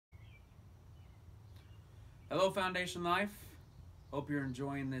Hello, Foundation Life. Hope you're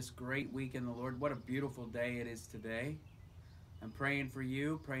enjoying this great week in the Lord. What a beautiful day it is today. I'm praying for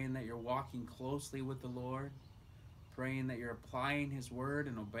you, praying that you're walking closely with the Lord, praying that you're applying His Word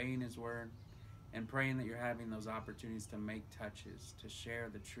and obeying His Word, and praying that you're having those opportunities to make touches, to share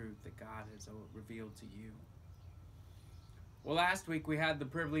the truth that God has revealed to you. Well, last week we had the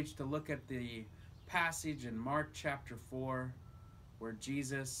privilege to look at the passage in Mark chapter 4, where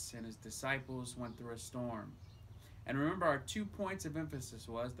Jesus and His disciples went through a storm. And remember, our 2 points of emphasis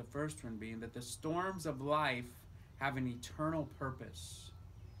was, the first one being that the storms of life have an eternal purpose.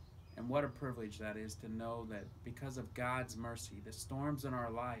 And what a privilege that is to know that because of God's mercy, the storms in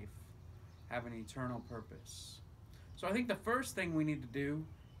our life have an eternal purpose. So I think the first thing we need to do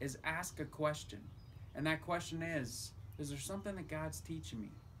is ask a question. And that question is there something that God's teaching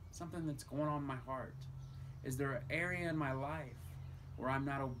me? Something that's going on in my heart? Is there an area in my life where I'm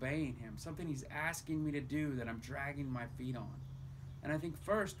not obeying Him? Something He's asking me to do that I'm dragging my feet on? And I think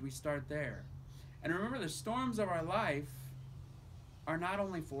first we start there. And remember, the storms of our life are not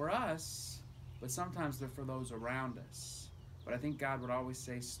only for us, but sometimes they're for those around us. But I think God would always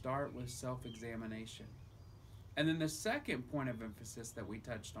say, start with self-examination. And then the second point of emphasis that we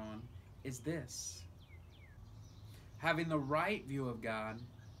touched on is this. Having the right view of God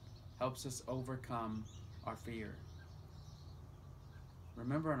helps us overcome our fear.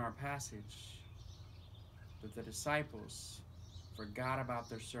 Remember in our passage that the disciples forgot about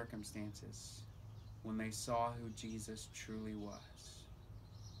their circumstances when they saw who Jesus truly was.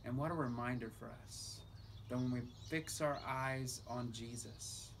 And what a reminder for us that when we fix our eyes on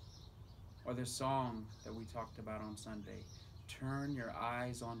Jesus, or the song that we talked about on Sunday, turn your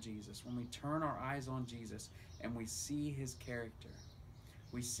eyes on Jesus. When we turn our eyes on Jesus and we see His character,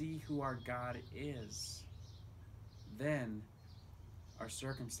 we see who our God is, then our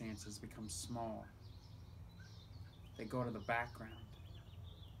circumstances become small. They go to the background.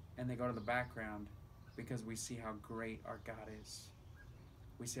 And they go to the background because we see how great our God is.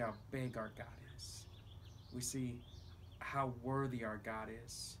 We see how big our God is. We see how worthy our God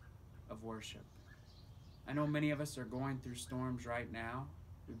is of worship. I know many of us are going through storms right now.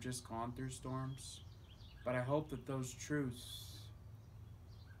 We've just gone through storms. But I hope that those truths,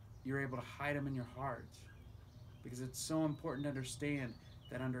 you're able to hide them in your heart. Because it's so important to understand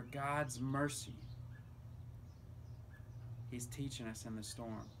that under God's mercy, He's teaching us in the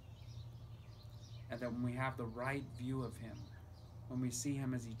storm. And that when we have the right view of Him, when we see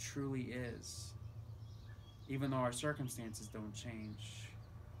Him as He truly is, even though our circumstances don't change,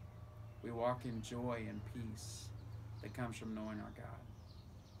 we walk in joy and peace that comes from knowing our God.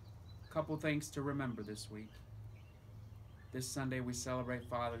 A couple things to remember this week. This Sunday we celebrate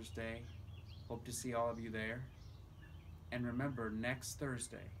Father's Day. Hope to see all of you there. And remember, next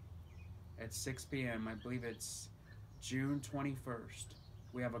Thursday at 6 p.m., I believe it's June 21st,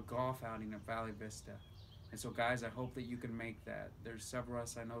 we have a golf outing at Valley Vista. And so guys, I hope that you can make that. There's several of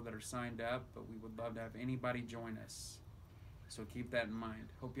us I know that are signed up, but we would love to have anybody join us. So keep that in mind.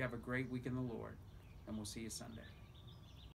 Hope you have a great week in the Lord, and we'll see you Sunday.